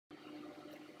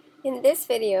In this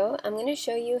video, I'm going to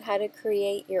show you how to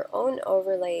create your own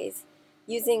overlays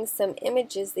using some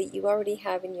images that you already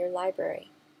have in your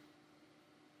library.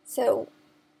 So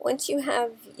once you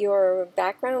have your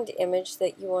background image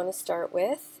that you want to start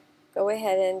with, go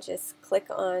ahead and just click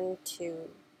on to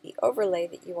the overlay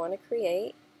that you want to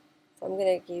create. So I'm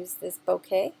going to use this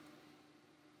bouquet.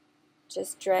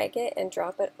 Just drag it and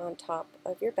drop it on top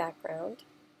of your background.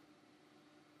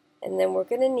 And then we're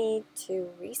going to need to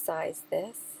resize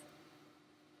this.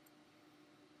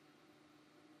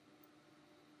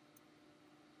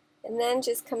 And then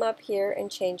just come up here and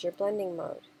change your blending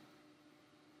mode.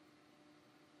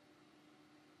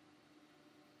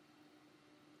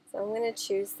 So I'm going to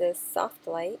choose this soft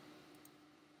light.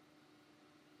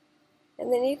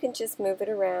 And then you can just move it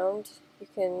around. You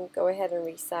can go ahead and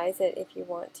resize it if you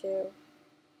want to.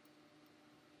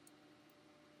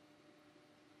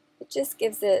 It just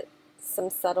gives it some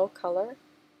subtle color,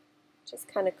 which is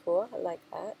kind of cool. I like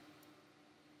that.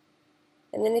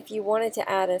 And then if you wanted to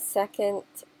add a second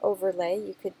overlay,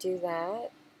 you could do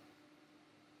that.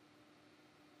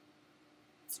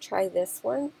 Let's try this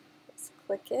one. Just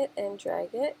click it and drag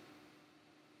it.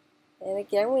 And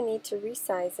again, we need to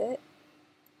resize it.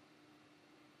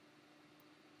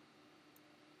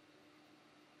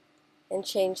 And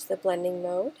change the blending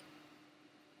mode.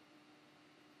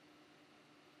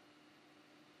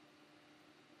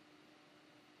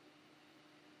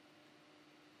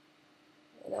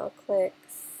 And I'll click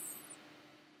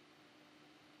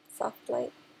soft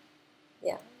light.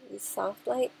 Yeah, use soft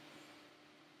light.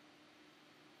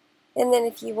 And then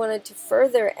if you wanted to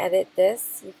further edit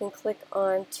this, you can click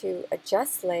on to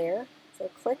adjust layer. So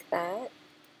click that.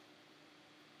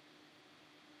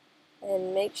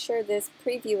 And make sure this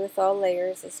preview with all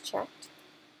layers is checked.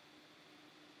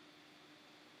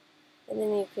 And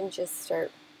then you can just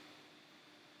start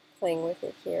playing with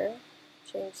it here.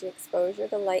 Change the exposure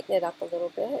to lighten it up a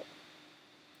little bit.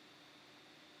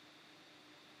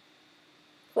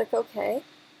 Click OK.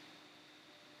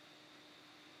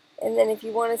 And then if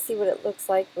you want to see what it looks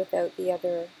like without the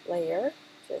other layer,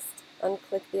 just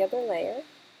unclick the other layer.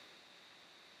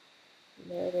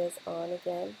 And there it is on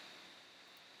again.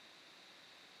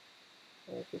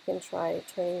 And if you can try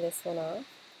turning this one off.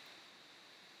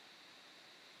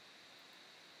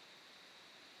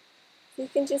 So you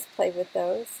can just play with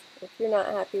those. If you're not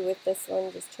happy with this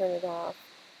one, just turn it off.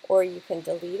 Or you can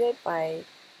delete it by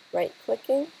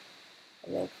right-clicking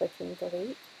and then clicking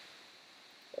delete.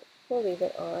 We'll leave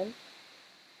it on.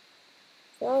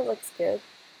 So it looks good.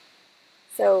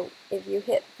 So if you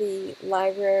hit the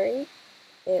library,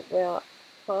 it will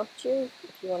prompt you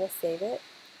if you want to save it.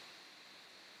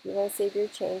 If you want to save your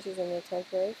changes in a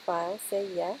temporary file, say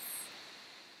yes.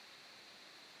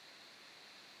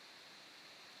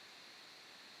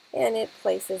 And it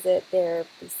places it there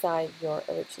beside your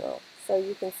original. So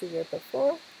you can see your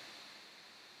before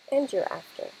and your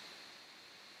after.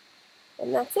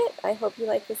 And that's it. I hope you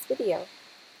like this video.